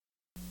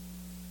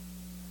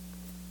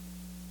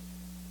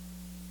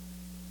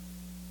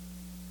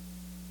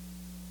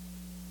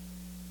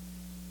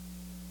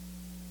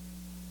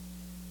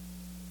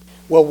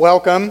Well,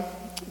 welcome.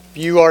 If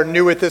you are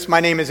new with this, my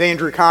name is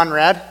Andrew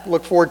Conrad.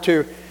 Look forward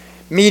to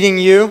meeting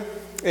you.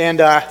 And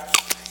have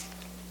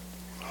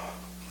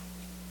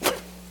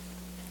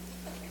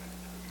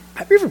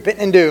you ever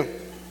bitten into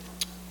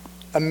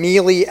a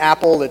mealy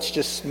apple that's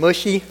just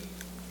mushy?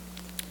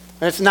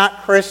 And it's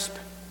not crisp?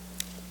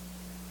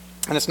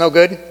 And it's no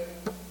good?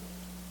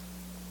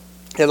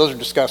 Yeah, those are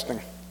disgusting.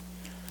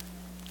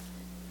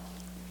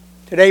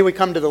 Today we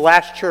come to the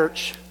last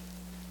church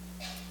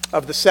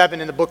of the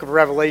seven in the book of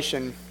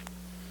Revelation,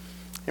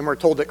 and we're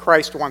told that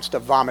Christ wants to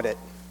vomit it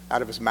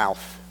out of his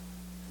mouth.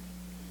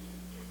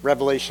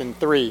 Revelation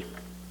 3,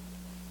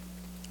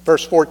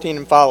 verse 14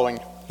 and following.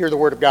 Hear the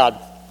word of God.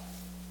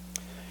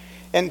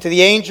 And to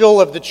the angel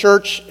of the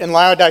church in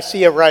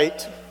Laodicea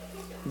write,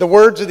 the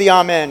words of the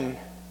Amen,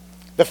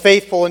 the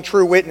faithful and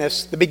true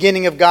witness, the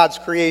beginning of God's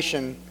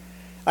creation.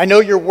 I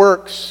know your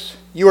works.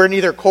 You are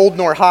neither cold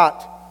nor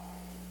hot.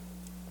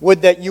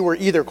 Would that you were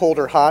either cold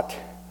or hot.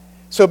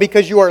 So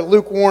because you are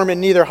lukewarm and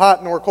neither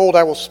hot nor cold,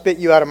 I will spit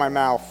you out of my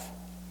mouth.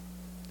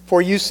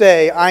 For you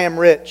say, I am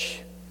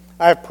rich,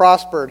 I have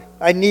prospered,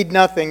 I need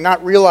nothing,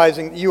 not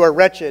realizing that you are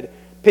wretched,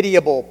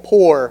 pitiable,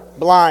 poor,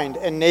 blind,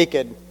 and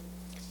naked.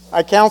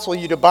 I counsel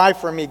you to buy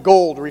from me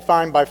gold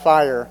refined by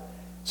fire,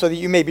 so that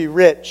you may be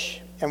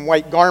rich, and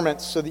white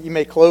garments, so that you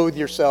may clothe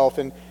yourself,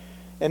 and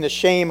the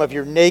shame of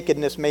your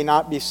nakedness may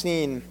not be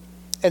seen,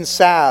 and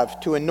salve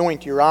to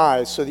anoint your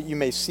eyes, so that you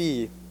may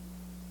see.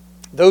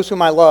 Those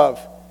whom I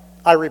love,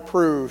 I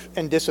reprove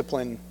and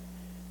discipline.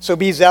 So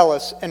be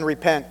zealous and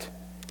repent.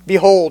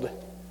 Behold,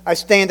 I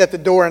stand at the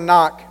door and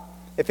knock.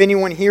 If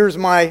anyone hears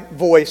my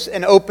voice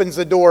and opens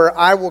the door,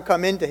 I will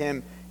come into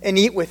him and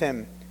eat with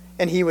him,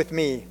 and he with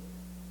me.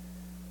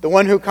 The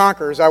one who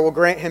conquers, I will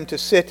grant him to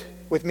sit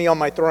with me on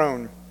my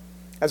throne,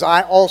 as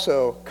I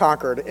also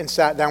conquered and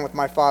sat down with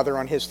my Father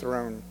on his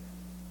throne.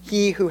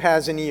 He who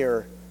has an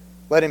ear,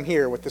 let him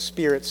hear what the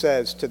Spirit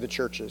says to the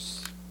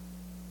churches.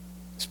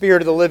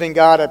 Spirit of the living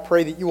God, I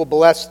pray that you will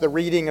bless the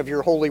reading of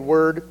your holy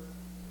word.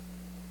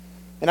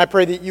 And I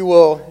pray that you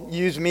will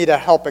use me to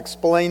help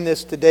explain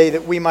this today,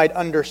 that we might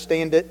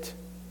understand it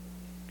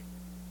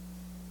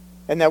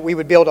and that we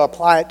would be able to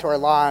apply it to our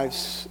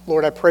lives.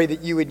 Lord, I pray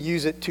that you would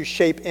use it to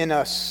shape in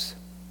us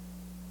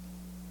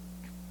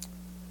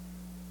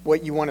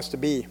what you want us to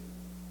be.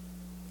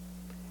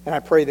 And I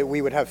pray that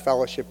we would have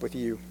fellowship with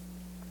you.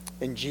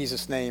 In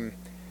Jesus' name,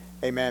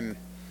 amen.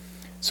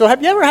 So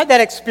have you ever had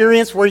that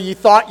experience where you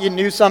thought you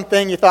knew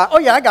something, you thought, oh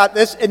yeah, I got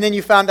this, and then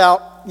you found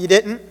out you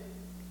didn't?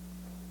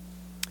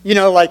 You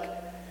know, like,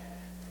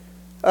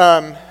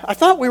 I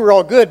thought we were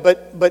all good,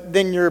 but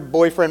then your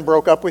boyfriend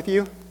broke up with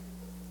you.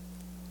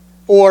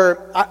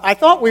 Or, I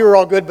thought we were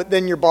all good, but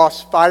then your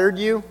boss fired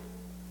you.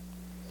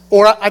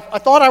 Or, I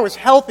thought I was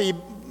healthy,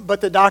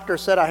 but the doctor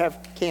said I have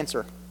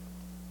cancer.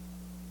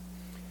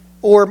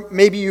 Or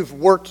maybe you've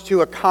worked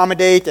to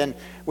accommodate and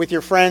with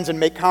your friends and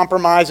make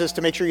compromises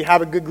to make sure you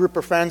have a good group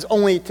of friends,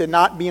 only to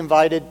not be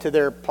invited to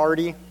their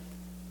party.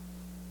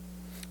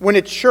 When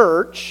a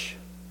church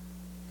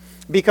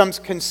becomes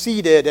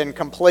conceited and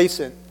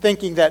complacent,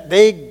 thinking that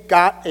they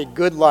got a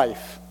good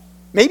life,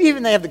 maybe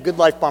even they have the good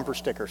life bumper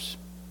stickers.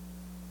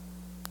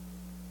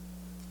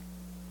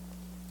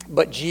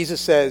 But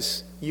Jesus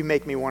says, you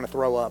make me want to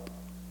throw up.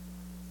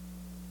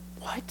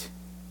 What?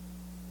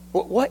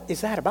 What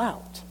is that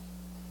about?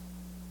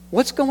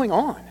 What's going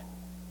on?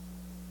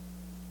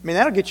 I mean,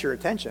 that'll get your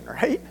attention,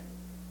 right?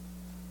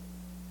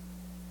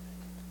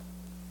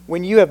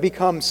 When you have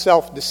become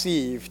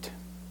self-deceived,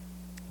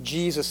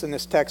 Jesus in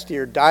this text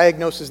here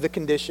diagnoses the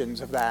conditions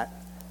of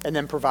that and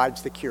then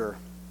provides the cure.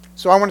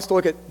 So I want us to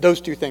look at those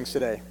two things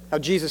today. How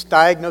Jesus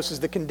diagnoses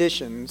the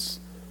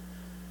conditions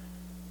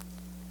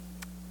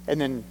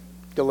and then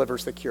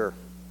delivers the cure.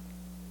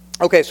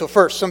 Okay, so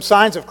first, some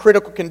signs of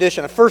critical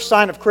condition. A first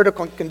sign of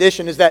critical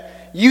condition is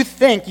that you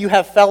think you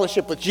have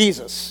fellowship with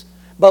Jesus.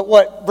 But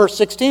what verse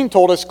 16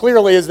 told us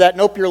clearly is that,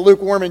 nope, you're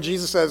lukewarm, and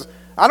Jesus says,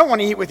 I don't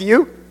want to eat with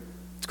you.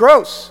 It's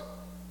gross.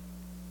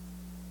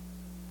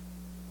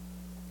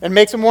 And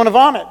makes him want to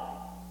vomit.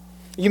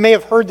 You may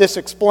have heard this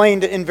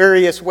explained in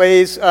various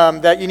ways,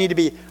 that you need to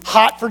be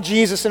hot for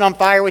Jesus and on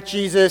fire with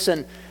Jesus,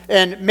 and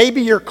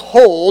maybe you're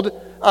cold,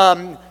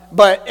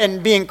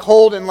 and being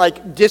cold and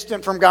like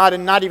distant from God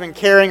and not even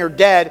caring or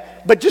dead,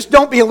 but just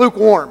don't be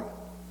lukewarm.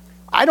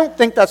 I don't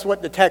think that's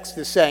what the text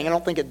is saying. I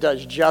don't think it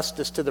does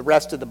justice to the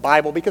rest of the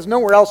Bible, because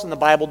nowhere else in the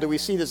Bible do we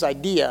see this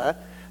idea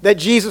that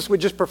Jesus would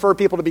just prefer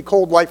people to be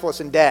cold, lifeless,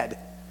 and dead.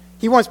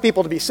 He wants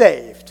people to be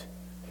saved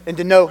and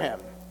to know him.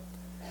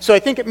 So I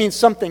think it means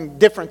something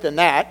different than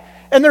that.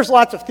 And there's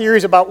lots of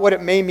theories about what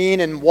it may mean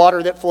in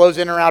water that flows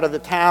in or out of the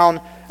town.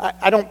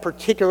 I don't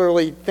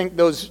particularly think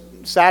those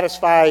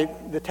satisfy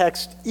the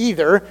text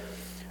either.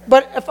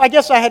 But if I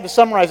guess I had to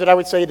summarize it, I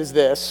would say it is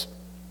this.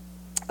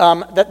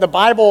 That the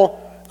Bible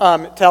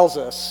tells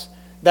us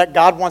that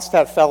God wants to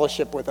have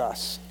fellowship with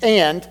us.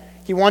 And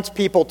he wants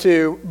people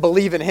to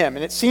believe in him.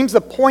 And it seems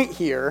the point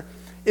here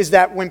is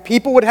that when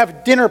people would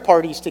have dinner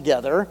parties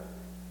together,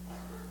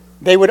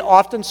 they would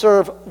often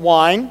serve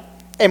wine.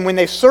 And when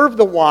they served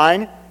the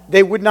wine,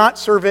 they would not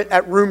serve it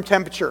at room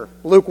temperature,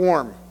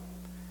 lukewarm.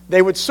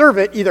 They would serve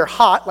it either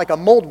hot, like a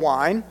mulled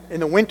wine in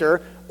the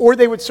winter, or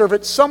they would serve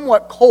it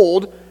somewhat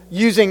cold,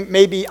 using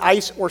maybe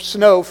ice or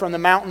snow from the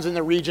mountains in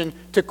the region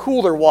to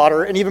cool their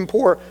water, and even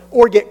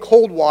or get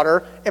cold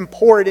water and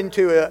pour it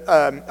into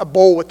a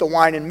bowl with the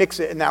wine and mix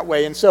it in that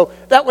way. And so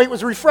that way it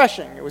was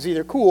refreshing. It was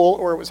either cool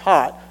or it was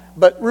hot.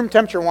 But room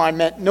temperature wine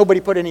meant nobody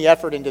put any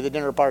effort into the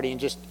dinner party and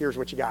just, here's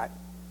what you got.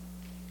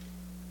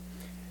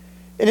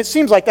 And it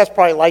seems like that's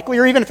probably likely,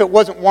 or even if it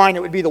wasn't wine,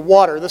 it would be the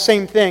water. The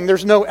same thing.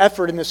 There's no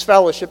effort in this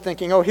fellowship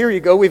thinking, oh, here you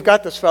go, we've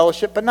got this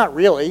fellowship, but not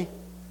really.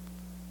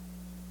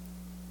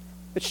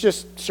 It's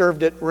just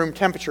served at room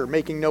temperature,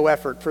 making no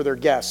effort for their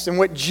guests. And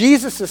what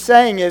Jesus is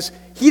saying is,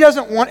 he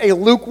doesn't want a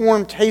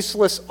lukewarm,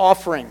 tasteless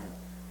offering.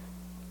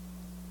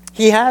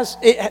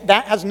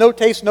 That has no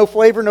taste, no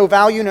flavor, no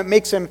value, and it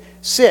makes him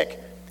sick.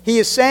 He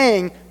is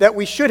saying that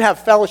we should have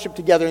fellowship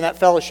together, and that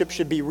fellowship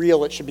should be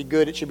real, it should be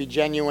good, it should be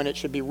genuine, it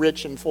should be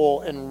rich and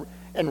full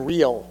and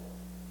real.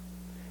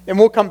 And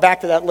we'll come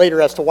back to that later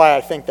as to why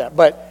I think that.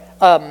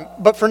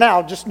 But for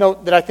now, just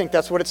note that I think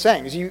that's what it's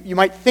saying. Is you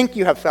might think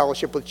you have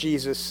fellowship with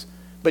Jesus,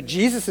 but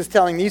Jesus is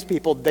telling these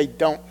people they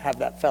don't have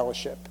that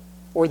fellowship,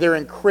 or they're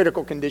in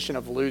critical condition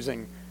of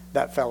losing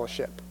that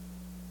fellowship.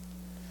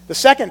 The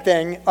second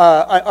thing,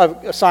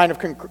 a sign of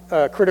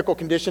critical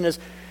condition, is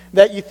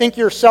that you think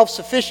you're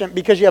self-sufficient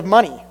because you have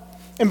money.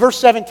 In verse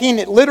 17,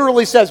 it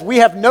literally says, we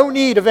have no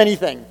need of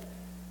anything.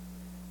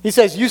 He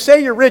says, you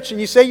say you're rich and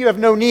you say you have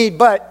no need,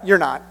 but you're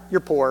not. You're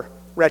poor,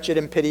 wretched,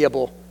 and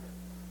pitiable.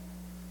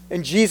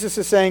 And Jesus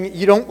is saying,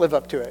 you don't live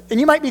up to it. And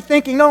you might be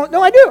thinking, no,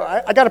 I do.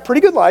 I got a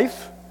pretty good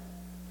life.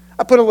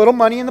 I put a little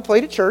money in the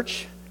plate at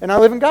church, and I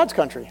live in God's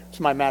country. It's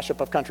my mashup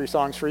of country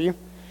songs for you.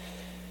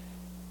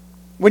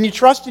 When you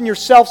trust in your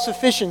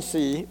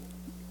self-sufficiency,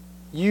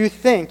 you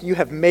think you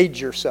have made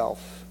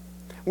yourself.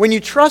 When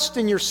you trust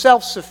in your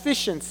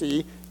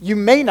self-sufficiency, you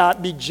may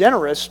not be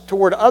generous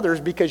toward others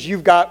because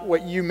you've got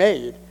what you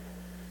made.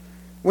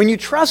 When you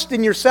trust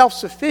in your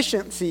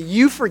self-sufficiency,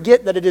 you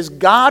forget that it is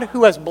God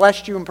who has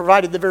blessed you and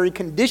provided the very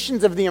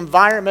conditions of the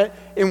environment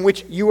in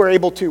which you are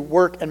able to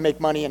work and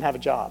make money and have a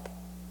job.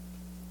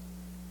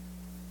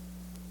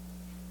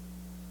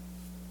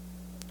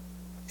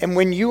 And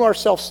when you are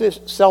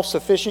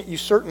self-sufficient, you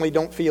certainly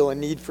don't feel a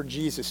need for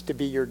Jesus to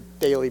be your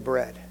daily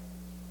bread,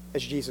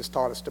 as Jesus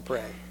taught us to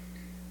pray.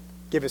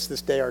 Give us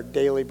this day our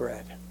daily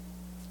bread.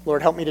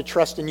 Lord, help me to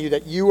trust in you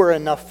that you are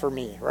enough for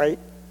me, right?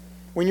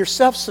 When you're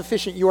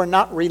self-sufficient, you are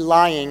not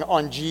relying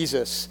on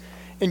Jesus.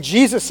 And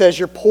Jesus says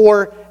you're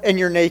poor and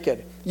you're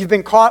naked. You've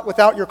been caught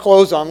without your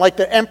clothes on, like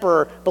the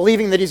emperor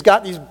believing that he's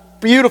got these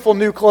beautiful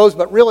new clothes,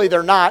 but really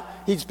they're not.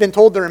 He's been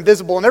told they're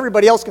invisible, and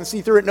everybody else can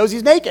see through it and knows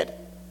he's naked.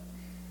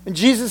 And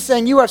Jesus is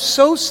saying you are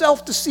so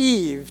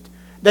self-deceived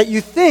that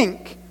you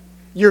think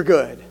you're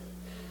good,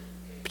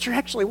 but you're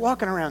actually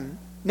walking around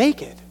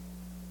naked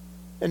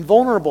and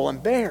vulnerable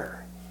and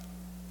bare.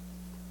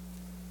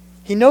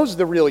 He knows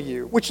the real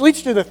you, which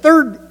leads to the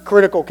third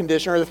critical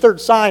condition, or the third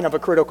sign of a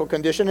critical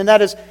condition, and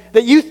that is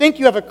that you think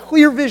you have a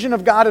clear vision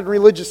of God and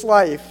religious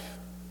life.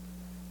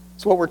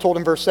 It's what we're told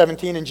in verse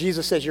 17, and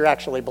Jesus says you're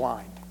actually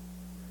blind.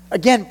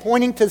 Again,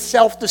 pointing to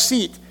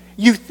self-deceit.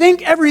 You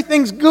think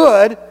everything's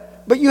good,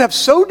 but you have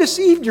so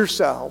deceived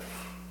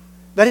yourself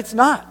that it's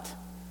not.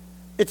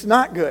 It's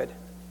not good.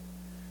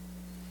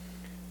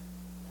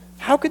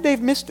 How could they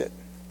have missed it?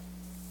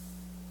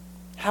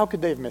 How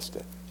could they have missed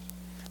it?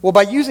 Well,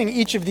 by using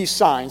each of these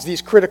signs,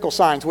 these critical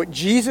signs, what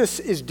Jesus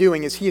is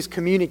doing is he is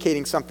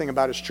communicating something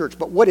about his church.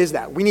 But what is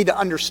that? We need to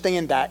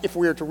understand that if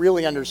we are to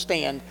really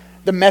understand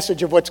the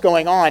message of what's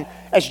going on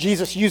as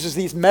Jesus uses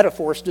these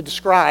metaphors to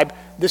describe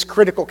this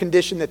critical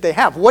condition that they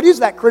have. What is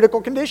that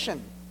critical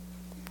condition?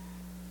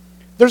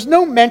 There's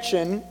no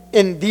mention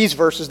in these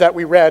verses that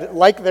we read,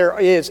 like there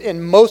is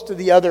in most of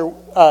the other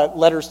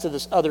letters to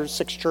the other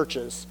 6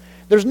 churches.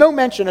 There's no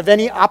mention of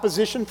any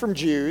opposition from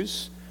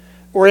Jews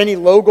or any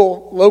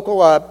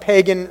local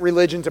pagan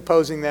religions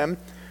opposing them.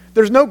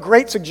 There's no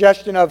great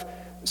suggestion of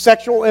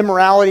sexual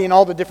immorality and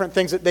all the different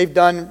things that they've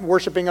done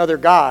worshiping other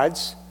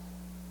gods.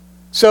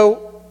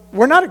 So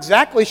we're not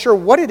exactly sure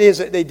what it is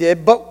that they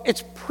did, but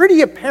it's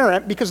pretty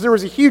apparent because there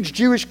was a huge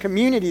Jewish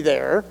community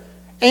there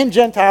and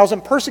Gentiles,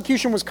 and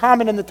persecution was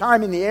common in the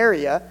time in the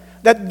area,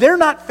 that they're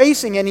not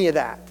facing any of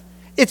that.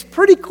 It's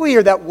pretty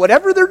clear that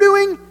whatever they're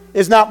doing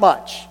is not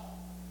much.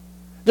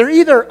 They're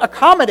either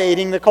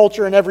accommodating the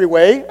culture in every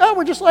way, oh,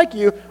 we're just like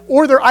you,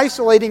 or they're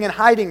isolating and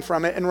hiding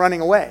from it and running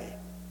away.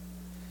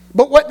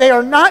 But what they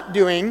are not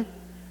doing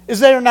is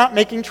they are not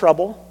making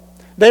trouble.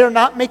 They are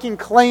not making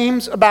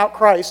claims about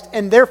Christ,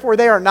 and therefore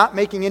they are not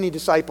making any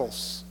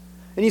disciples.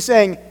 And he's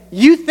saying,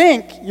 you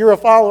think you're a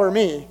follower of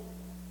me,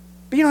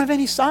 but you don't have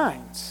any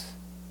signs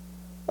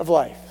of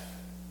life.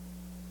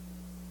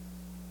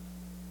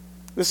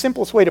 The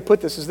simplest way to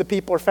put this is the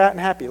people are fat and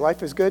happy.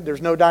 Life is good.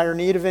 There's no dire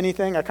need of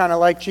anything. I kind of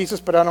like Jesus,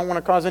 but I don't want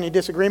to cause any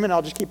disagreement.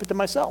 I'll just keep it to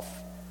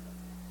myself.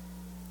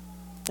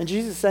 And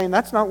Jesus is saying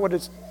that's not what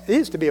it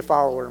is to be a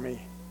follower of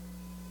me.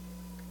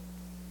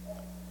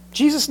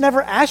 Jesus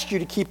never asked you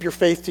to keep your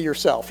faith to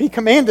yourself. He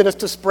commanded us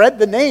to spread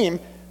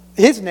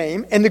his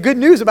name, and the good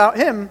news about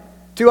him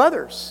to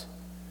others.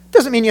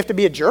 Doesn't mean you have to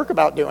be a jerk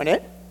about doing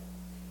it,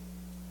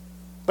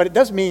 but it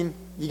does mean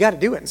you got to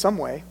do it in some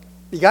way.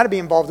 You got to be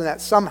involved in that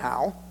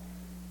somehow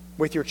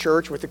with your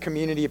church, with the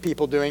community of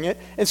people doing it.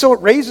 And so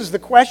it raises the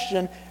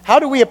question, how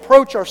do we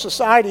approach our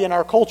society and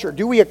our culture?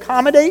 Do we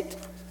accommodate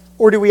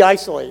or do we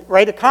isolate,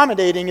 right?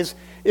 Accommodating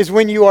is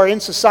when you are in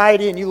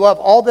society and you love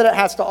all that it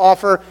has to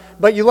offer,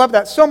 but you love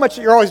that so much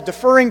that you're always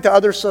deferring to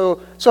others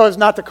so as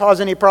not to cause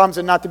any problems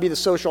and not to be the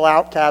social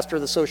outcast or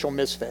the social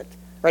misfit,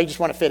 right? You just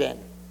want to fit in.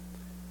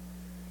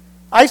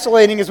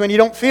 Isolating is when you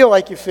don't feel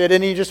like you fit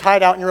in and you just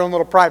hide out in your own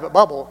little private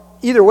bubble.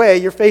 Either way,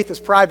 your faith is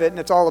private and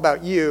it's all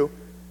about you,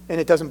 and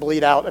it doesn't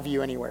bleed out of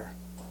you anywhere.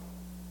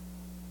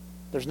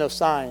 There's no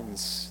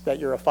signs that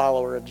you're a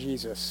follower of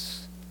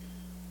Jesus.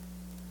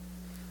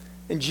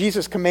 And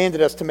Jesus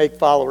commanded us to make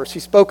followers. He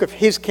spoke of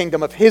his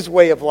kingdom, of his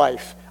way of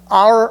life.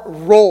 Our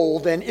role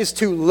then is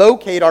to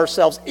locate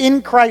ourselves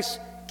in Christ's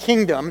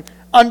kingdom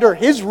under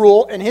his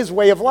rule and his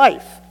way of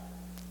life.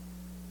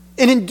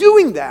 And in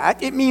doing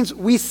that, it means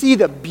we see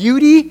the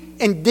beauty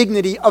and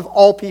dignity of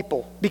all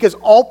people, because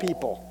all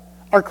people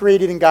are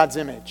created in God's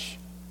image.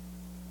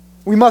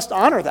 We must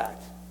honor that.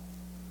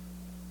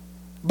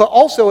 But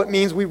also it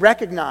means we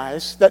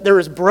recognize that there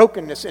is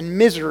brokenness and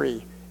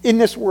misery in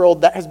this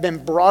world that has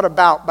been brought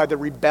about by the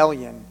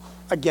rebellion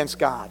against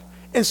God.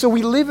 And so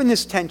we live in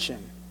this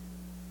tension.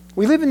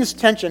 We live in this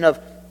tension of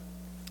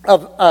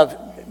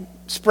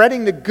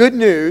spreading the good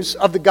news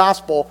of the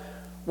gospel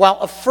while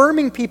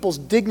affirming people's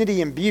dignity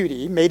and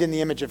beauty made in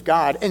the image of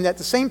God, and at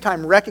the same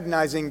time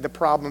recognizing the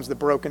problems, the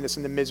brokenness,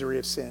 and the misery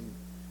of sin.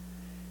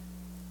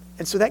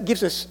 And so that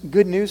gives us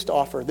good news to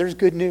offer. There's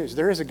good news.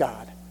 There is a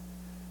God.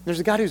 There's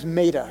a God who's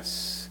made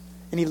us,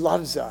 and he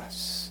loves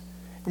us.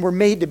 And we're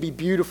made to be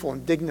beautiful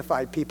and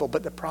dignified people,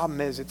 but the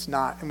problem is it's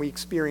not. And we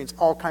experience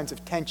all kinds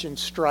of tension,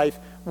 strife,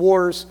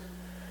 wars,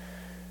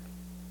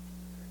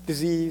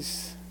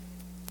 disease,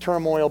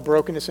 turmoil,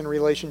 brokenness in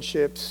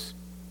relationships,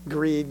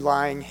 greed,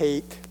 lying,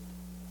 hate,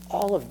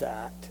 all of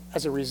that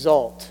as a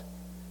result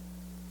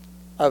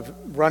of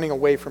running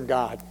away from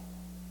God.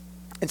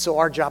 And so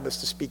our job is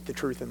to speak the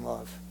truth in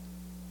love.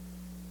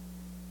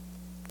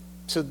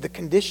 So the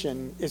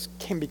condition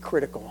can be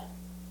critical.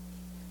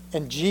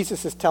 And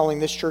Jesus is telling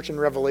this church in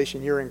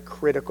Revelation, you're in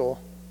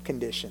critical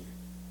condition.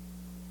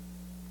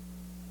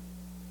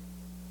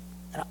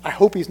 And I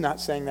hope he's not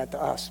saying that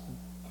to us.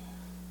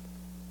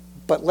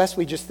 But lest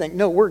we just think,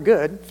 no, we're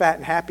good, fat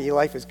and happy,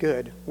 life is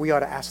good, we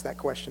ought to ask that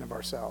question of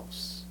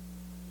ourselves.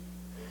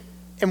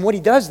 And what he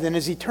does then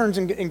is he turns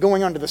and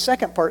going on to the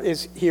second part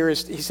is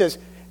he says,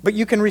 but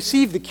you can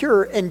receive the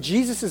cure, and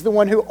Jesus is the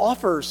one who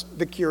offers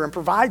the cure and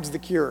provides the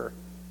cure.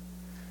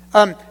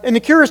 And the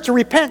cure is to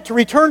repent, to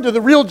return to the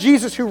real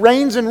Jesus who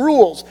reigns and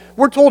rules.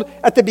 We're told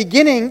at the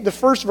beginning, the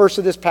first verse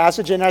of this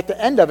passage, and at the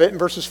end of it, in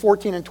verses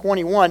 14 and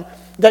 21,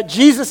 that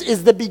Jesus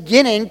is the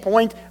beginning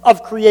point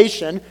of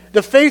creation,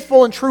 the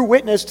faithful and true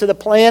witness to the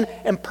plan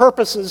and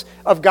purposes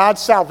of God's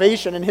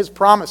salvation and his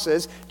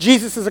promises.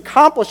 Jesus is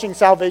accomplishing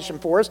salvation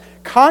for us,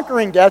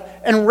 conquering death,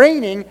 and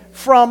reigning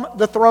from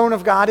the throne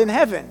of God in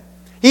heaven.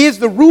 He is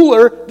the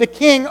ruler, the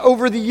king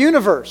over the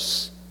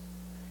universe.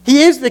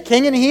 He is the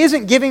king, and he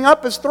isn't giving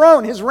up his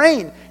throne, his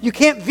reign. You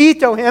can't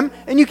veto him,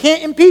 and you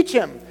can't impeach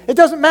him. It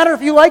doesn't matter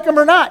if you like him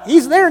or not.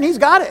 He's there, and he's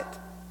got it.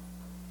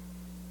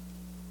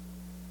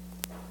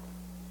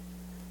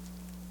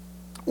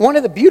 One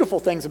of the beautiful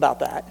things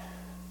about that,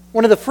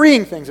 one of the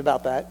freeing things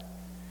about that,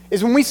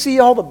 is when we see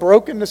all the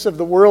brokenness of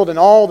the world and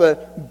all the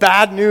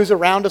bad news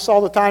around us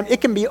all the time, it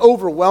can be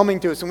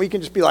overwhelming to us, and we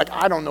can just be like,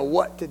 I don't know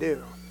what to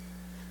do.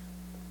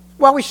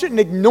 Well, we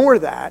shouldn't ignore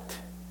that.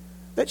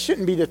 That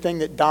shouldn't be the thing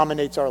that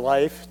dominates our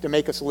life to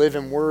make us live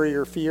in worry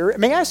or fear.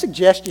 May I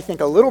suggest you think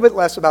a little bit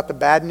less about the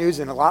bad news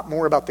and a lot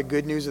more about the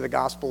good news of the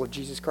gospel of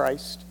Jesus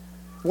Christ?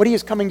 What he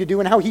is coming to do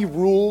and how he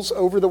rules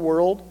over the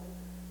world,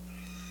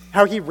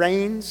 how he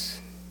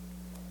reigns,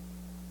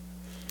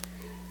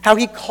 how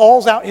he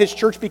calls out his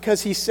church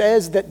because he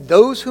says that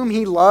those whom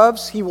he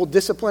loves, he will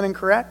discipline and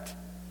correct,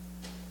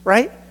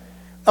 right?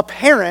 A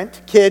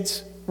parent,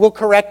 kids, will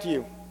correct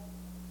you.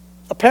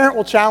 A parent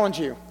will challenge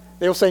you.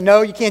 They will say,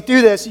 no, you can't do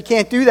this, you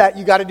can't do that,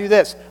 you got to do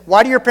this.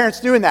 Why do your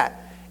parents doing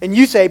that? And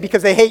you say,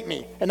 because they hate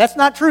me. And that's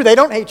not true, they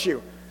don't hate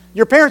you.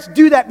 Your parents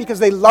do that because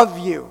they love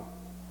you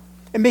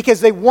and because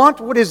they want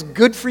what is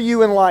good for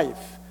you in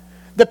life.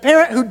 The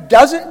parent who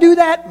doesn't do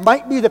that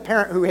might be the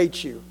parent who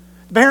hates you.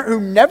 The parent who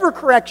never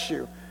corrects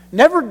you,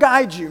 never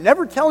guides you,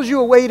 never tells you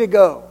a way to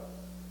go.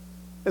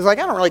 It's like,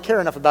 I don't really care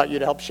enough about you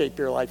to help shape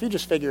your life. You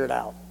just figure it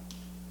out.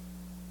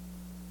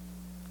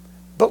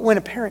 But when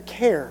a parent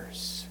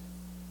cares,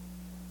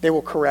 they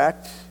will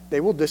correct, they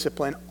will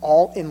discipline,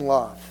 all in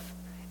love.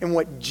 And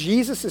what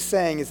Jesus is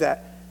saying is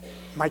that,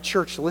 my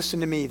church,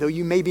 listen to me. Though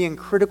you may be in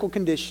critical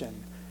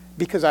condition,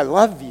 because I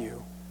love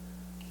you,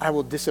 I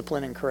will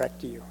discipline and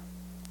correct you.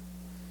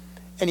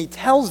 And he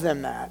tells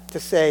them that to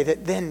say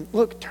that then,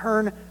 look,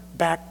 turn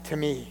back to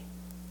me.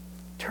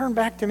 Turn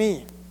back to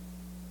me.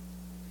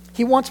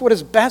 He wants what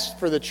is best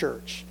for the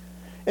church.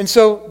 And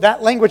so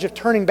that language of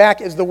turning back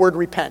is the word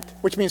repent,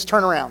 which means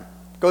turn around,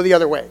 go the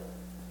other way.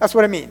 That's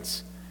what it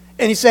means.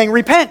 And he's saying,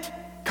 repent,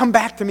 come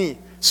back to me.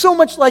 So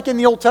much like in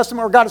the Old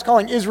Testament where God is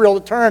calling Israel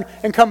to turn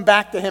and come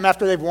back to him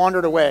after they've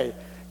wandered away.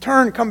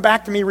 Turn, come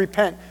back to me,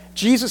 repent.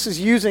 Jesus is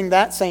using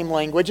that same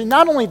language. And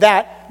not only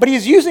that, but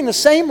he's using the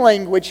same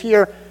language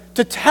here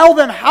to tell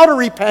them how to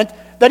repent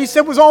that he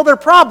said was all their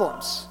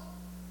problems.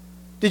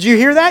 Did you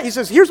hear that? He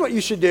says, here's what you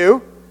should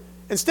do.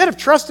 Instead of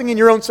trusting in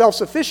your own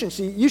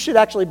self-sufficiency, you should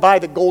actually buy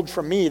the gold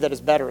from me that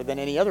is better than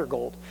any other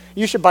gold.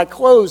 You should buy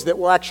clothes that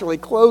will actually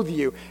clothe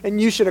you.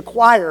 And you should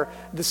acquire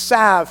the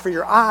salve for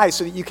your eyes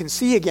so that you can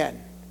see again.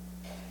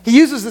 He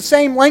uses the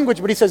same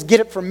language, but he says, get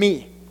it from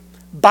me.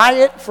 Buy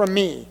it from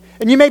me.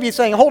 And you may be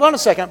saying, hold on a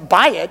second,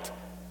 buy it?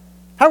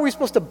 How are we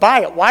supposed to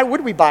buy it? Why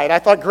would we buy it? I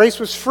thought grace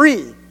was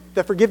free,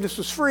 that forgiveness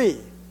was free.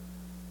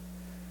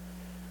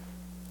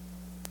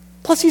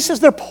 Plus, he says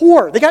they're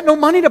poor. They got no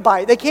money to buy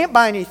it. They can't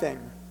buy anything.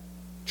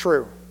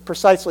 True.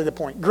 Precisely the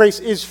point. Grace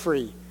is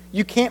free.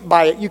 You can't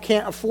buy it. You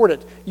can't afford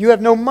it. You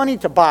have no money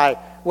to buy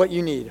what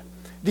you need.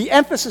 The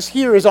emphasis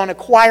here is on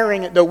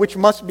acquiring it, though, which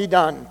must be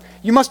done.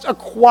 You must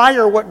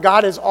acquire what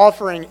God is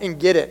offering and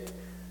get it.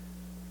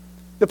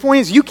 The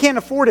point is, you can't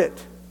afford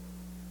it.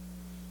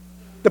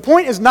 The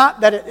point is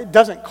not that it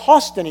doesn't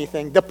cost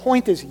anything. The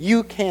point is,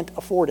 you can't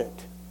afford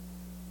it.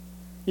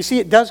 You see,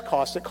 it does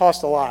cost. It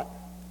costs a lot.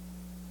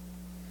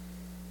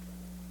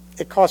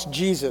 It cost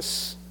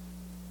Jesus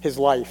his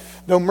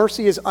life. Though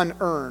mercy is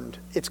unearned,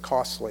 it's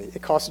costly.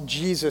 It costs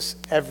Jesus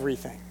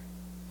everything.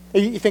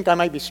 You think I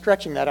might be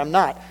stretching that. I'm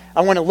not.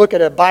 I want to look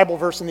at a Bible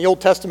verse in the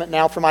Old Testament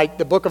now from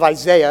the book of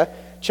Isaiah,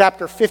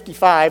 chapter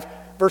 55,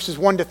 verses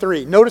 1 to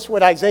 3. Notice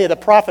what Isaiah the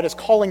prophet is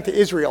calling to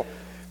Israel.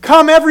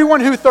 Come, everyone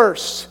who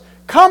thirsts.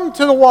 Come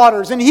to the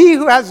waters. And he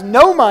who has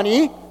no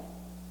money,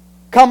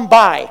 come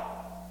buy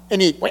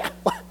and eat. Wait,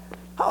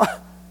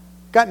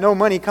 got no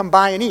money, come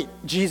buy and eat.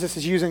 Jesus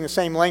is using the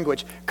same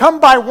language. Come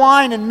buy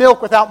wine and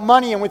milk without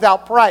money and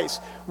without price.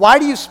 Why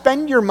do you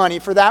spend your money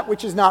for that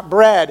which is not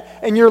bread,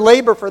 and your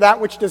labor for that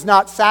which does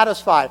not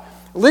satisfy?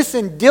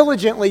 Listen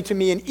diligently to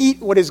me and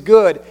eat what is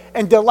good,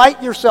 and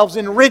delight yourselves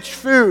in rich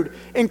food.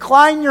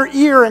 Incline your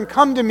ear and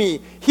come to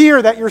me.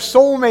 Hear that your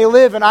soul may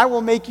live, and I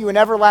will make you an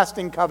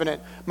everlasting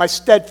covenant, my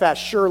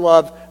steadfast, sure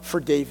love for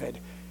David.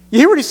 You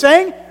hear what he's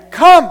saying?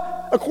 Come.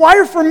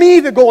 Acquire for me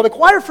the gold,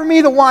 acquire for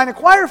me the wine,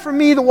 acquire for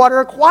me the water,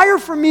 acquire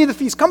for me the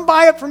feast. Come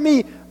buy it from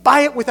me.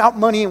 Buy it without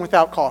money and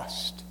without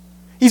cost.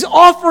 He's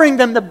offering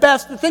them the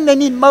best, the thing they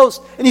need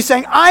most. And he's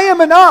saying, I am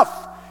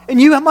enough,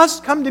 and you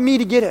must come to me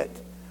to get it.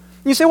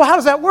 And you say, well, how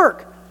does that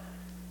work?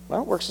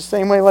 Well, it works the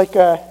same way like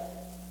a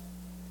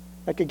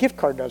gift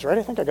card does, right?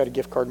 I think I got a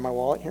gift card in my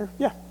wallet here.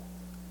 Yeah.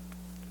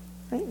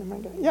 Right?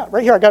 Yeah,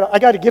 right here. I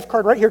got a gift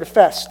card right here to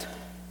Fest,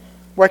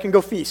 where I can go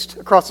feast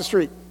across the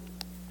street.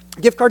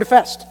 Gift card to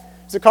Fest.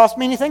 Does it cost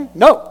me anything?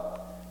 No.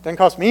 It doesn't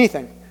cost me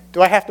anything.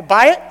 Do I have to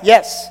buy it?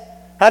 Yes.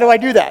 How do I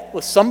do that?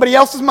 With somebody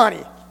else's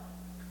money.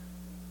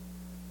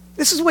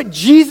 This is what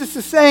Jesus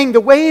is saying.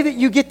 The way that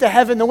you get to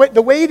heaven, the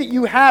way that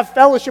you have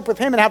fellowship with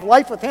him and have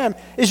life with him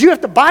is you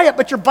have to buy it,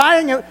 but you're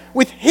buying it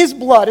with his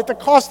blood at the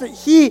cost that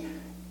he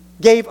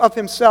gave of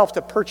himself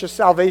to purchase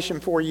salvation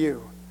for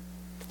you.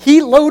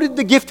 He loaded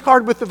the gift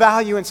card with the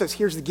value and says,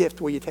 here's the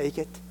gift. Will you take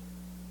it?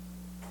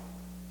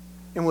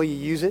 And will you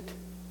use it?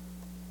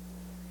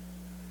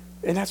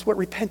 And that's what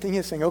repenting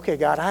is, saying, okay,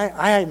 God,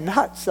 I am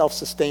not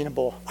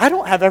self-sustainable. I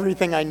don't have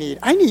everything I need.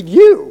 I need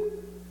you.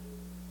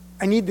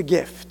 I need the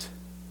gift.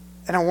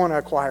 And I want to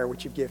acquire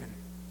what you've given.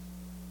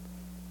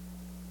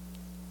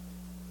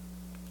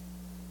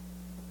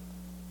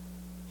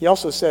 He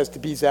also says to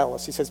be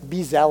zealous. He says,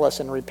 be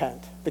zealous and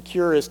repent. The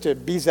cure is to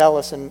be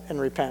zealous and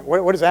repent.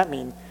 What does that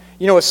mean?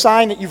 You know, a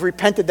sign that you've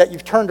repented, that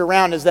you've turned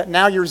around, is that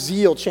now your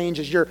zeal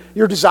changes. Your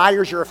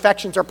desires, your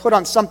affections are put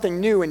on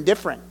something new and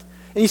different.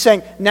 And he's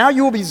saying, now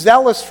you will be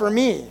zealous for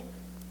me.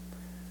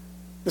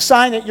 The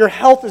sign that your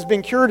health has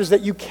been cured is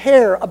that you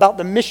care about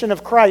the mission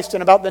of Christ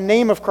and about the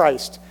name of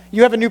Christ.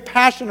 You have a new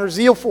passion or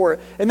zeal for it.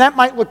 And that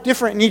might look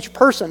different in each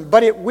person,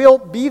 but it will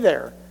be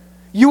there.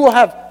 You will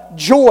have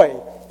joy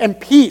and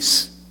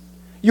peace.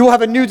 You will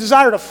have a new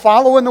desire to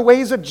follow in the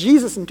ways of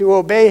Jesus and to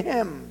obey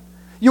him.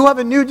 You'll have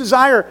a new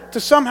desire to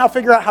somehow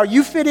figure out how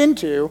you fit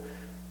into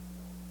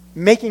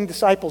making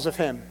disciples of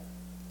him.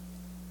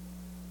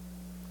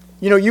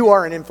 You know, you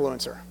are an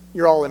influencer.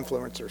 You're all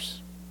influencers.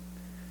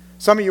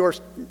 Some of you are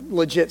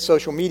legit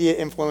social media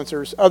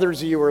influencers.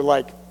 Others of you are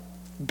like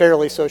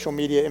barely social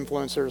media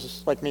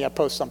influencers like me. I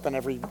post something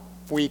every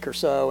week or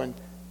so and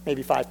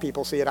maybe 5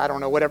 people see it. I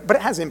don't know, whatever. But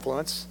it has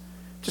influence.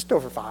 Just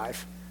over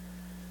 5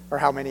 or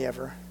how many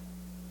ever.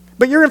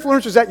 But your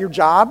influencers at your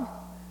job,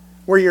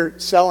 where you're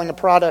selling a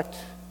product,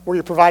 where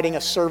you're providing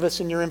a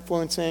service and you're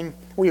influencing,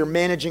 where you're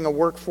managing a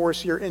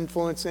workforce you're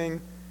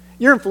influencing.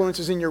 Your influence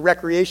is in your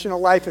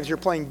recreational life as you're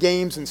playing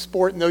games and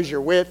sport and those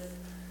you're with.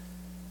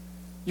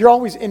 You're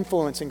always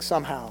influencing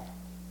somehow.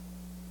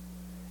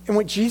 And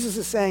what Jesus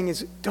is saying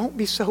is, don't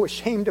be so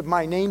ashamed of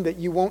my name that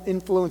you won't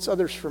influence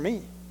others for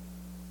me.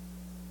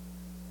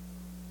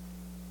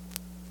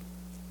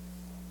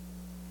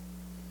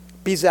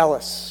 Be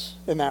zealous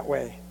in that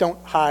way. Don't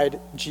hide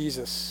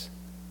Jesus.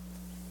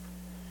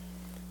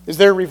 Is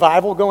there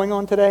revival going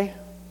on today?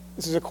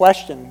 This is a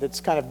question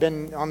that's kind of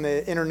been on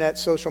the internet,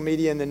 social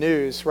media, and the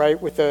news, right?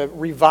 With a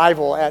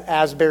revival at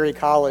Asbury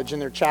College in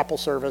their chapel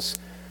service.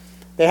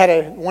 They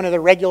had one of the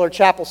regular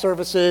chapel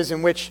services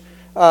in which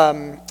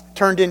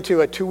turned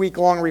into a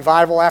 2-week-long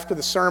revival after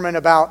the sermon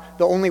about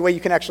the only way you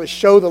can actually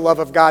show the love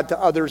of God to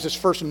others is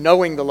first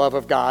knowing the love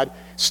of God.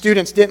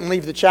 Students didn't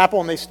leave the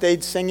chapel and they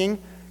stayed singing,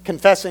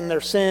 confessing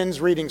their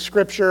sins, reading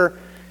scripture,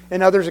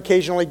 and others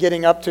occasionally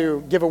getting up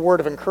to give a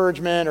word of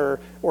encouragement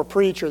or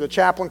preach, or the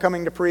chaplain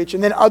coming to preach.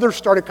 And then others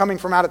started coming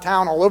from out of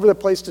town all over the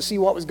place to see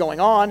what was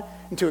going on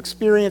and to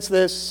experience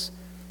this.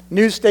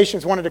 News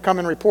stations wanted to come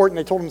and report, and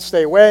they told them to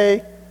stay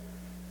away.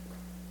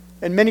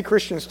 And many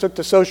Christians took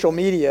to social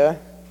media,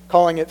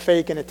 calling it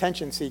fake and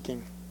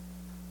attention-seeking.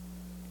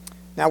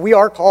 Now, we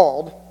are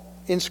called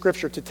in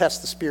Scripture to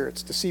test the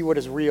spirits, to see what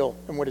is real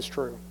and what is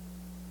true.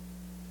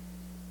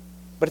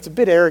 But it's a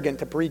bit arrogant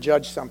to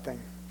prejudge something.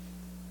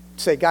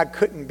 Say God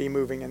couldn't be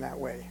moving in that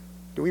way.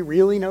 Do we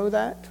really know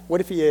that?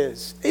 What if he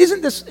is?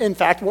 Isn't this, in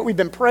fact, what we've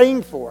been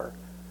praying for?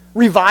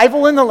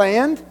 Revival in the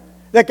land?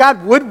 That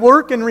God would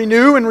work and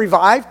renew and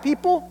revive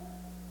people?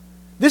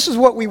 This is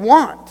what we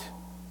want.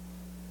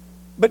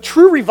 But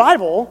true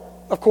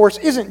revival, of course,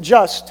 isn't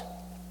just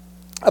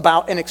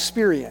about an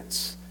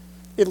experience.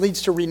 It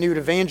leads to renewed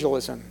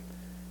evangelism,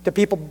 to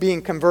people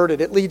being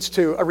converted. It leads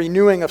to a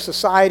renewing of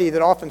society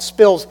that often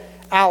spills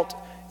out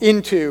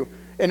into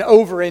and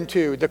over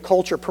into the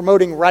culture,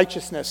 promoting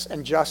righteousness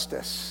and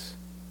justice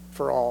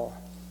for all.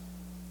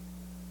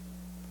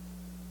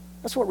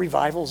 That's what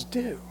revivals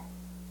do.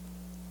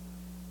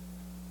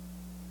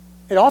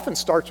 It often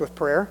starts with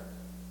prayer.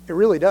 It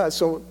really does.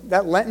 So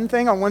that Lenten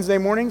thing on Wednesday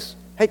mornings,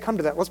 hey, come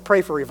to that. Let's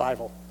pray for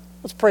revival.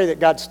 Let's pray that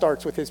God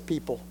starts with his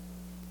people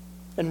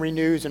and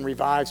renews and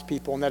revives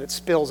people, and that it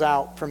spills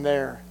out from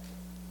there.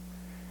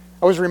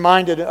 I was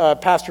reminded,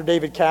 Pastor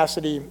David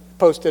Cassidy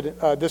posted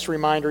this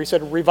reminder. He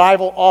said,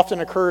 revival often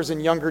occurs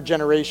in younger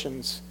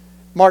generations.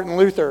 Martin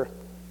Luther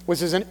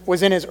was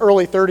in his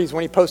early 30s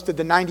when he posted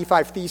the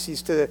 95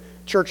 Theses to the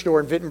church door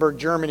in Wittenberg,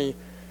 Germany.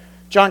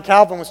 John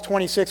Calvin was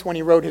 26 when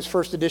he wrote his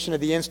first edition of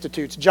the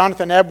Institutes.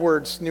 Jonathan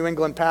Edwards, New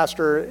England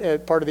pastor,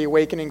 part of the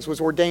Awakenings, was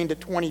ordained at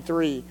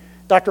 23.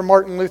 Dr.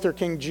 Martin Luther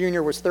King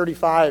Jr. was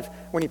 35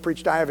 when he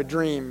preached I Have a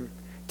Dream.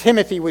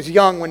 Timothy was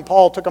young when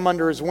Paul took him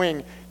under his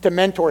wing to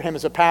mentor him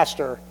as a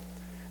pastor.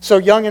 So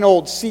young and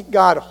old, seek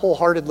God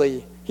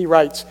wholeheartedly, he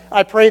writes.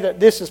 I pray that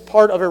this is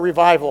part of a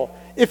revival.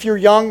 If you're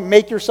young,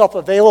 make yourself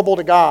available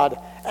to God.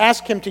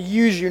 Ask him to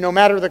use you no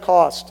matter the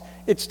cost.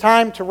 It's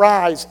time to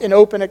rise in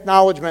open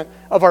acknowledgement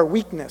of our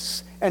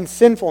weakness and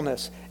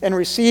sinfulness and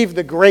receive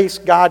the grace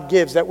God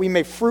gives that we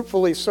may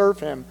fruitfully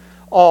serve him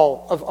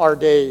all of our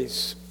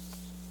days.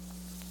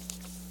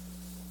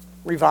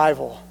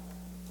 Revival.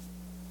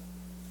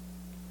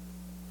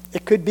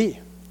 It could be.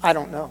 I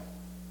don't know.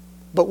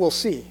 But we'll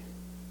see.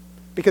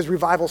 Because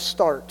revival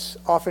starts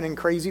often in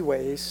crazy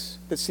ways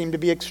that seem to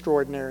be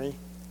extraordinary,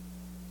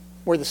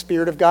 where the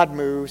Spirit of God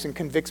moves and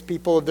convicts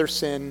people of their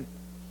sin,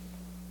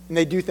 and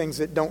they do things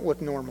that don't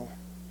look normal.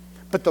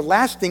 But the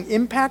lasting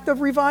impact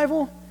of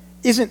revival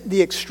isn't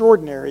the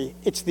extraordinary,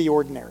 it's the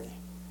ordinary.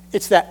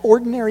 It's that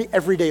ordinary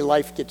everyday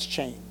life gets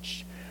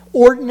changed.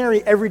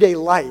 Ordinary everyday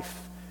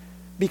life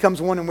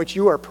becomes one in which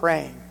you are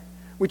praying,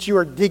 which you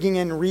are digging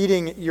in,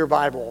 reading your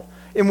Bible,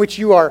 in which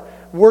you are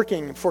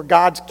working for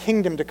God's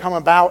kingdom to come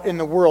about in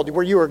the world,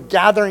 where you are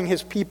gathering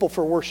his people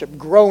for worship,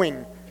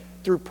 growing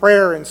through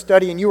prayer and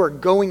study, and you are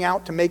going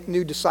out to make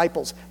new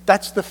disciples.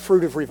 That's the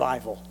fruit of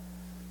revival.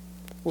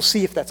 We'll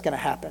see if that's going to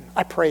happen.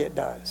 I pray it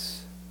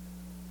does.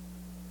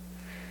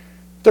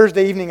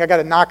 Thursday evening, I got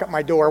a knock at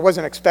my door. I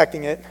wasn't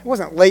expecting it. It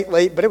wasn't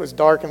late, but it was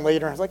dark and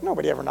later. I was like,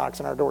 nobody ever knocks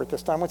on our door at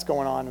this time. What's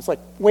going on? It's like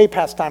way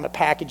past time a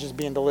package is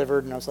being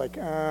delivered, and I was like,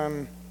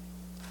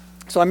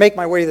 So I make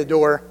my way to the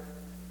door,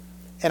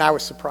 and I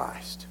was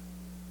surprised.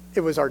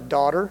 It was our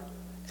daughter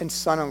and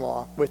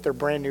son-in-law with their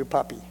brand new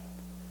puppy.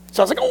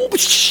 So I was like, oh,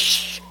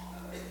 shh,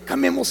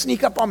 come in, we'll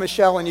sneak up on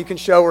Michelle and you can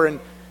show her.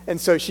 And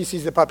so she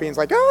sees the puppy and is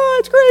like, oh,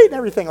 it's great and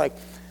everything. Like,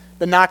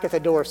 the knock at the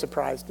door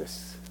surprised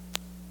us.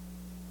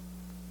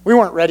 We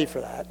weren't ready for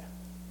that.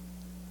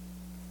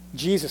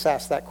 Jesus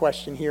asked that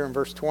question here in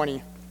verse 20.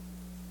 He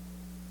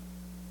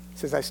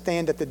says, I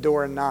stand at the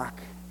door and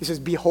knock. He says,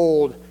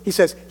 behold. He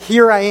says,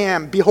 here I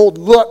am. Behold,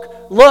 look,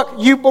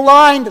 you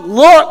blind,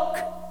 look.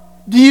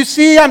 Do you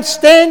see I'm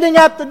standing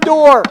at the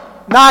door,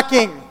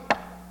 knocking?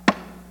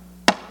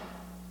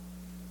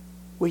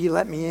 Will you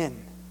let me in?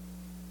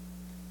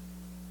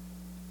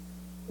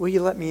 Will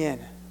you let me in?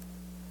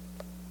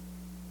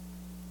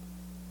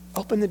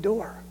 Open the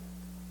door.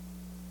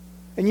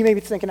 And you may be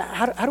thinking,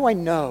 how do I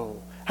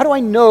know? How do I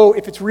know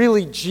if it's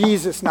really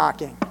Jesus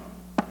knocking?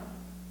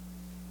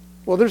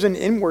 Well, there's an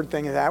inward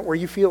thing of that where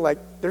you feel like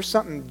there's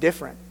something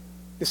different.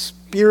 The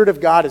Spirit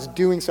of God is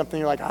doing something.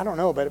 You're like, I don't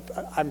know, but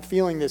I'm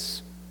feeling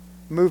this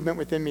movement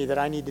within me that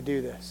I need to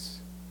do this.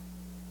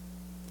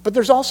 But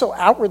there's also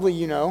outwardly,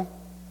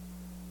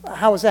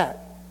 how is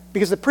that?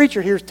 Because the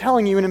preacher here is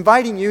telling you and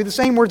inviting you the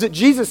same words that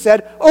Jesus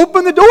said,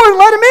 open the door and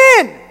let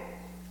him in.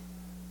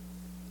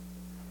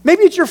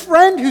 Maybe it's your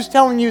friend who's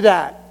telling you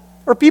that.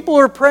 Or people who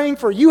are praying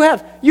for you.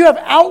 You have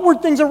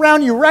outward things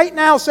around you right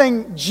now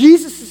saying,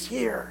 Jesus is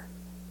here.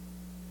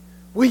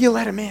 Will you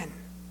let him in?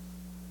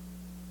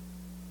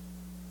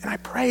 And I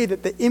pray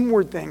that the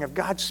inward thing of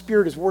God's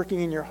Spirit is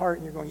working in your heart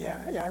and you're going,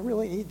 yeah, I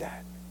really need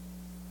that.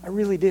 I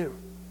really do.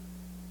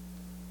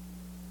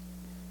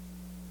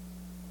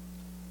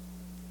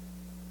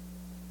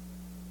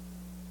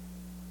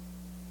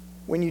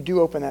 When you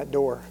do open that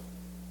door,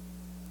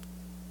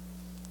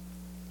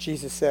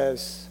 Jesus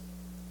says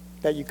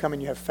that you come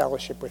and you have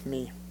fellowship with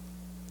me.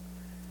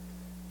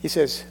 He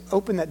says,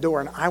 open that door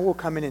and I will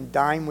come in and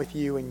dine with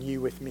you and you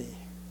with me.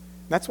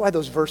 And that's why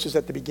those verses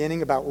at the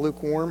beginning about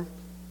lukewarm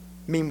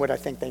mean what I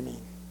think they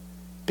mean.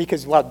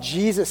 Because while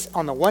Jesus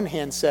on the one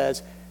hand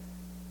says,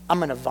 I'm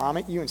going to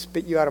vomit you and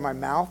spit you out of my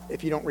mouth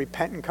if you don't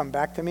repent and come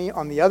back to me.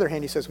 On the other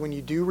hand, he says, when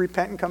you do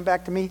repent and come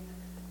back to me,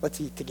 let's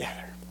eat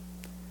together.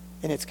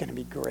 And it's going to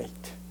be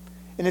great.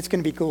 And it's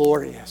going to be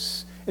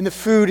glorious. And the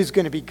food is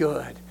going to be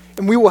good.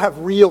 And we will have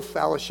real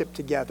fellowship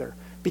together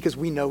because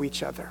we know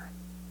each other.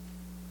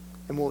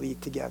 And we'll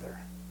eat together.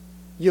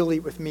 You'll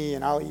eat with me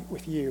and I'll eat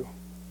with you.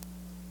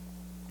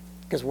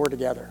 Because we're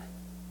together.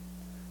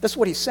 That's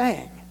what he's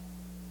saying.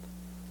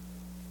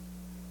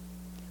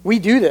 We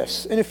do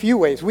this in a few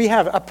ways. We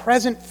have a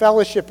present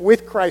fellowship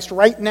with Christ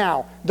right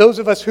now. Those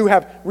of us who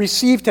have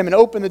received him and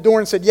opened the door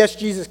and said, yes,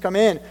 Jesus, come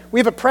in. We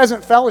have a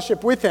present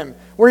fellowship with him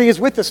where he is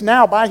with us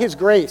now by his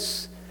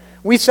grace.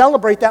 We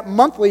celebrate that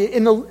monthly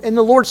in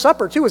the Lord's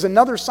Supper too as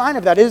another sign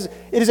of that. It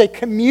is a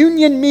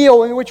communion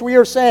meal in which we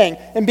are saying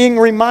and being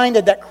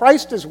reminded that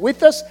Christ is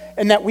with us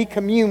and that we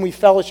commune, we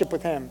fellowship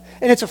with him.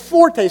 And it's a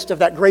foretaste of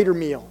that greater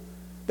meal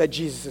that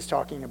Jesus is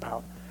talking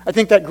about. I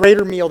think that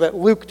greater meal that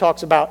Luke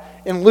talks about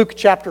in Luke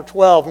chapter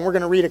 12, and we're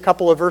going to read a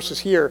couple of verses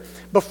here.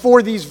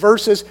 Before these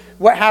verses,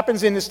 what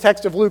happens in this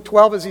text of Luke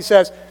 12 is he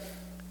says,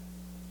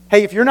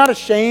 hey, if you're not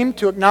ashamed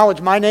to acknowledge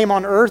my name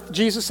on earth,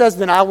 Jesus says,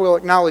 then I will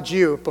acknowledge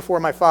you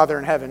before my Father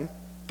in heaven.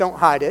 Don't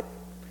hide it,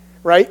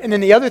 right? And then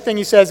the other thing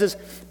he says is,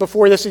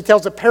 before this, he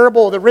tells a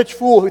parable of the rich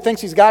fool who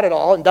thinks he's got it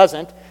all and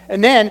doesn't.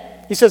 And then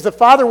he says, the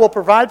Father will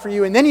provide for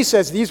you. And then he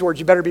says these words,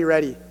 you better be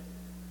ready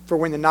for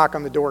when the knock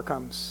on the door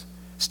comes.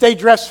 Stay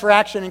dressed for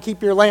action and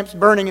keep your lamps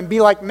burning and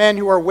be like men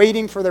who are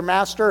waiting for their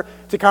master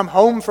to come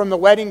home from the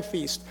wedding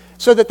feast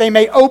so that they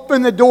may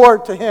open the door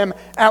to him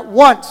at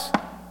once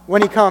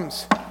when he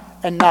comes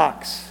and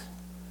knocks.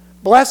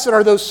 Blessed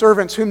are those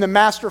servants whom the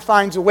master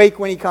finds awake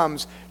when he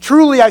comes.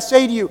 Truly, I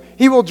say to you,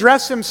 he will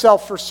dress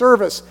himself for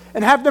service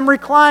and have them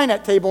recline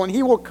at table, and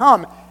he will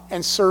come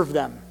and serve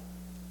them.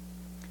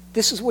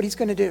 This is what he's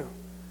going to do.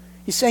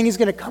 He's saying he's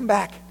going to come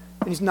back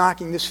and he's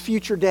knocking this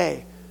future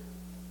day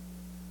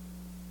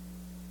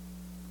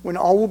when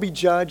all will be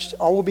judged,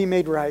 all will be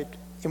made right,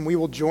 and we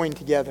will join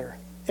together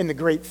in the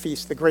great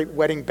feast, the great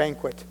wedding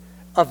banquet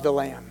of the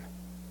Lamb.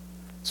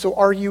 So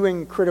are you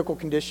in critical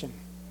condition?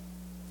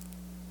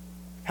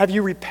 Have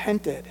you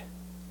repented?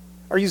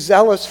 Are you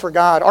zealous for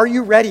God? Are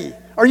you ready?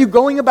 Are you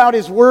going about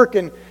his work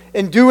and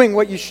doing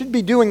what you should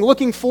be doing,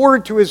 looking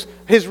forward to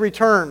his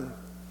return?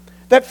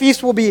 That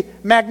feast will be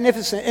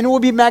magnificent, and it will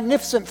be a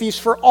magnificent feast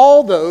for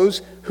all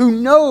those who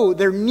know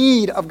their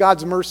need of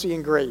God's mercy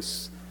and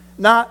grace.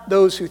 Not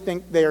those who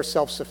think they are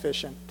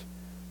self-sufficient.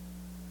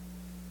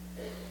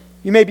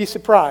 You may be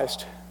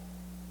surprised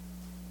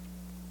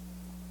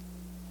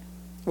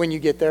when you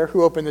get there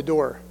who opened the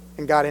door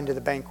and got into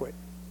the banquet.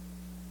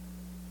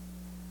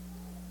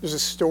 There's a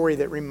story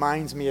that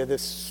reminds me of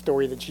this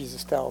story that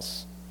Jesus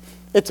tells.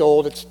 It's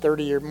old. It's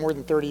more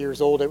than 30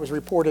 years old. It was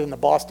reported in the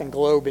Boston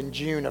Globe in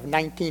June of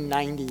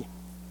 1990.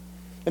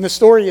 And the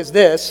story is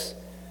this,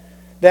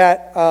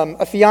 that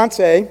a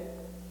fiancé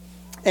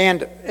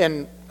and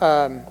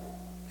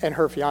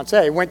her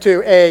fiance went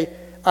to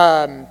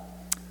a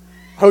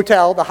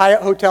hotel, the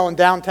Hyatt Hotel in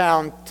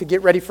downtown, to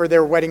get ready for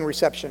their wedding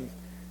reception.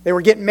 They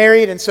were getting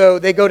married, and so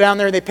they go down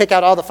there and they pick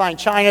out all the fine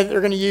china that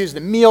they're going to use, the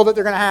meal that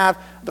they're going to have,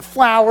 the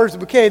flowers, the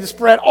bouquet, the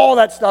spread, all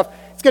that stuff.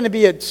 It's going to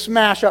be a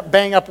smash-up,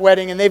 bang-up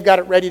wedding, and they've got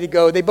it ready to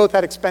go. They both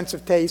had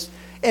expensive taste,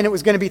 and it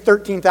was going to be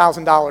 $13,000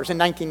 in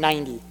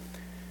 1990.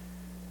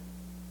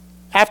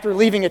 After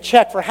leaving a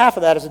check for half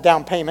of that as a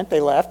down payment,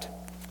 they left.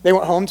 They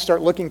went home to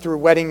start looking through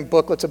wedding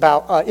booklets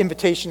about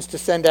invitations to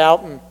send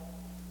out. And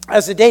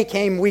as the day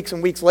came, weeks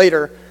and weeks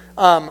later,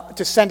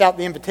 to send out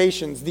the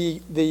invitations,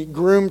 the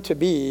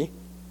groom-to-be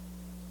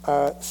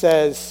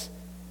says,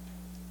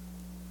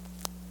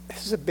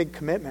 this is a big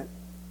commitment.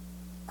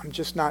 I'm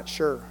just not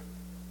sure.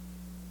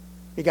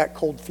 He got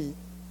cold feet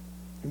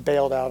and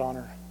bailed out on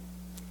her.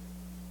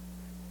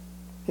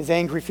 His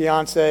angry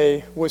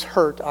fiancée was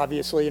hurt,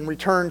 obviously, and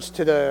returns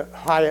to the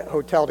Hyatt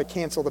Hotel to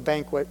cancel the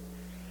banquet.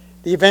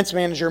 The events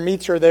manager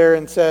meets her there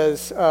and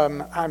says,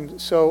 I'm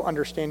so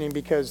understanding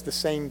because the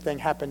same thing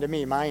happened to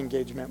me. My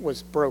engagement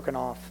was broken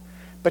off.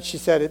 But she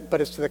said, but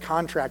it's to the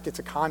contract. It's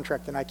a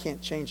contract and I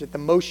can't change it. The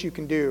most you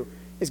can do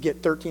is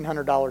get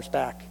 $1,300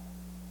 back.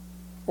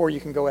 Or you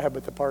can go ahead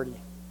with the party.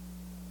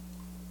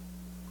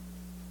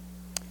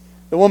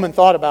 The woman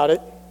thought about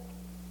it,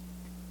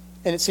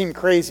 and it seemed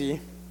crazy,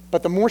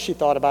 but the more she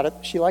thought about it,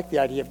 she liked the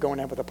idea of going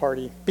out with a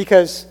party.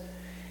 Because,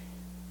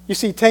 you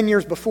see, 10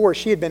 years before,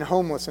 she had been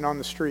homeless and on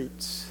the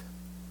streets,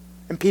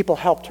 and people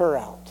helped her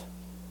out.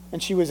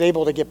 And she was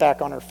able to get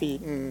back on her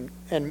feet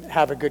and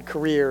have a good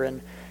career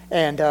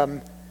and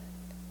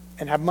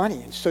have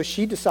money. And so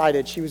she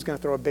decided she was going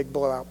to throw a big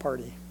blowout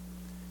party.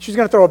 She was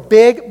going to throw a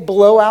big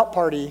blowout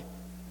party,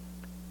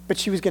 but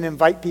she was going to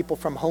invite people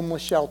from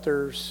homeless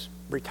shelters,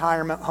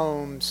 retirement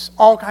homes,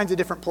 all kinds of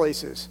different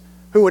places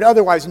who would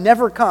otherwise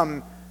never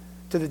come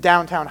to the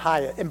downtown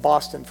Hyatt in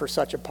Boston for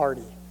such a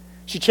party.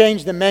 She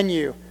changed the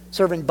menu,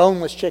 serving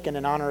boneless chicken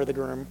in honor of the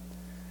groom.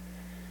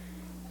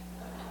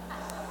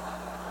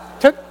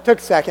 Took a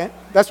second.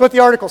 That's what the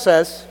article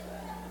says.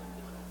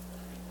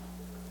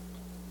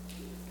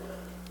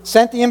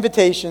 Sent the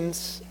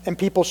invitations, and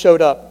people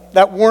showed up.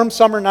 That warm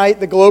summer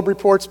night, the Globe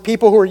reports,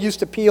 people who were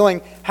used to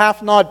peeling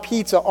half-gnawed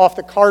pizza off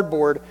the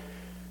cardboard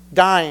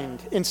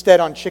dined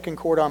instead on chicken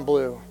cordon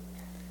bleu.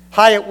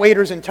 Hyatt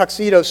waiters in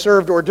tuxedos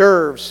served hors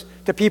d'oeuvres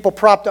to people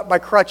propped up by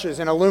crutches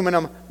and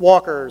aluminum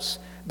walkers.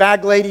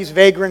 Bag ladies,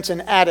 vagrants,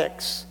 and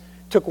addicts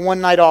took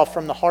one night off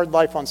from the hard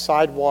life on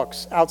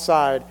sidewalks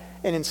outside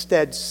and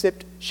instead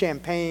sipped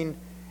champagne,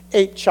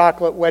 ate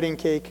chocolate wedding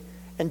cake,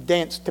 and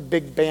danced to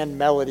big band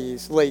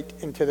melodies late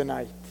into the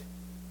night.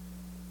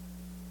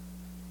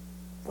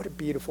 What a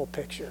beautiful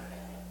picture.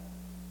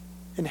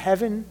 In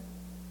heaven,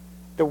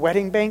 the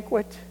wedding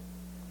banquet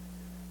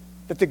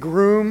that the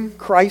groom,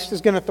 Christ,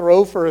 is going to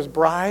throw for his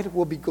bride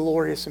will be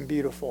glorious and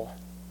beautiful.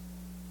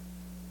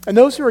 And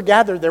those who are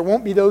gathered there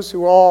won't be those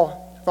who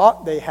all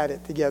thought they had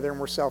it together and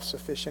were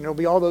self-sufficient. It'll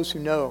be all those who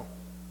know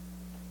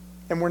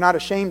and were not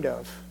ashamed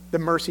of the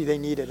mercy they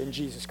needed in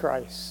Jesus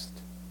Christ.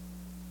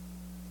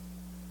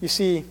 You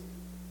see,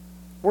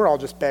 we're all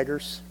just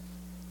beggars,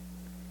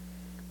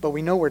 but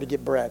we know where to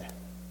get bread.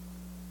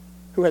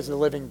 Who has the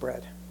living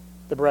bread?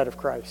 The bread of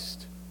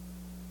Christ.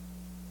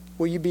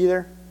 Will you be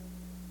there?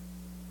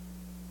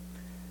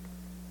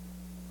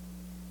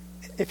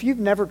 If you've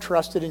never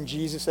trusted in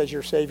Jesus as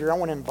your Savior, I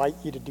want to invite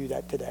you to do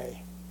that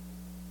today.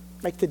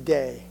 Make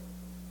today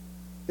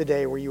the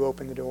day where you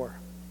open the door.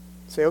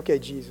 Say, okay,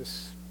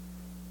 Jesus,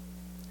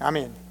 I'm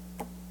in.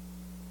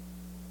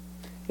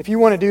 If you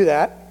want to do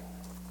that,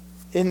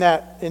 in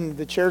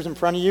the chairs in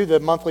front of you, the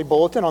monthly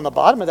bulletin, on the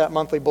bottom of that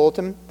monthly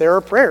bulletin, there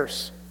are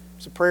prayers.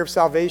 There's a prayer of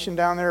salvation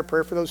down there, a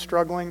prayer for those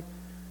struggling.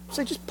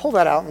 So just pull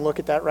that out and look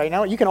at that right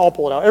now. You can all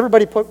pull it out.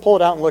 Everybody pull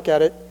it out and look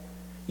at it.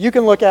 You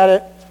can look at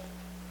it.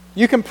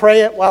 You can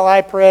pray it while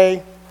I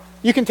pray.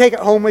 You can take it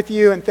home with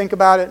you and think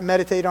about it and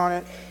meditate on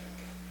it.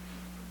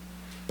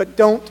 But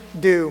don't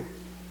do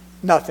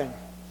nothing,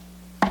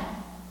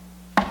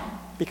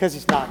 because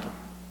he's knocking.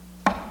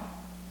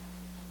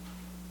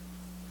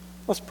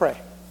 Let's pray.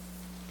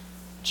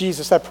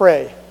 Jesus, I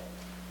pray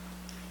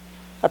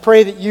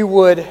that you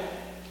would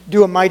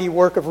do a mighty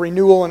work of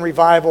renewal and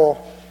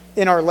revival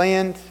in our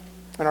land,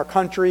 in our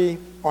country,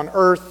 on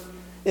earth,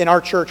 in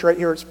our church right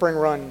here at Spring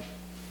Run.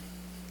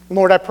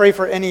 Lord, I pray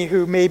for any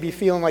who may be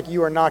feeling like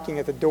you are knocking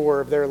at the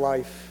door of their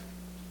life,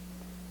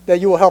 that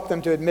you will help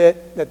them to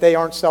admit that they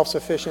aren't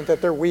self-sufficient,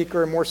 that they're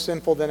weaker and more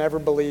sinful than ever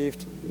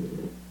believed.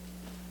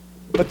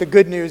 But the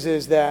good news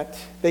is that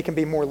they can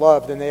be more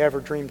loved than they ever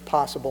dreamed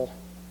possible.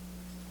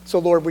 So,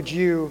 Lord, would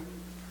you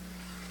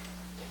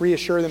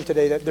reassure them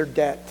today that their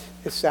debt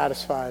is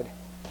satisfied,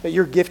 that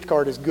your gift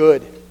card is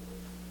good,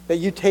 that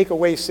you take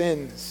away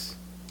sins,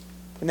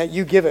 and that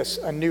you give us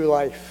a new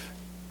life.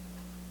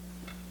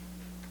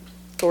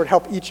 Lord,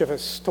 help each of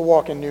us to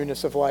walk in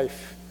newness of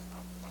life.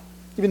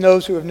 Even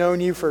those who have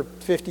known you for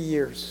 50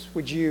 years,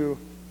 would you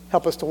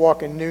help us to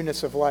walk in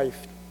newness of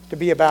life, to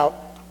be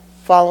about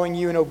following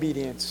you in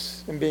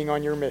obedience and being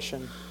on your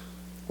mission.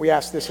 We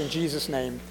ask this in Jesus' name.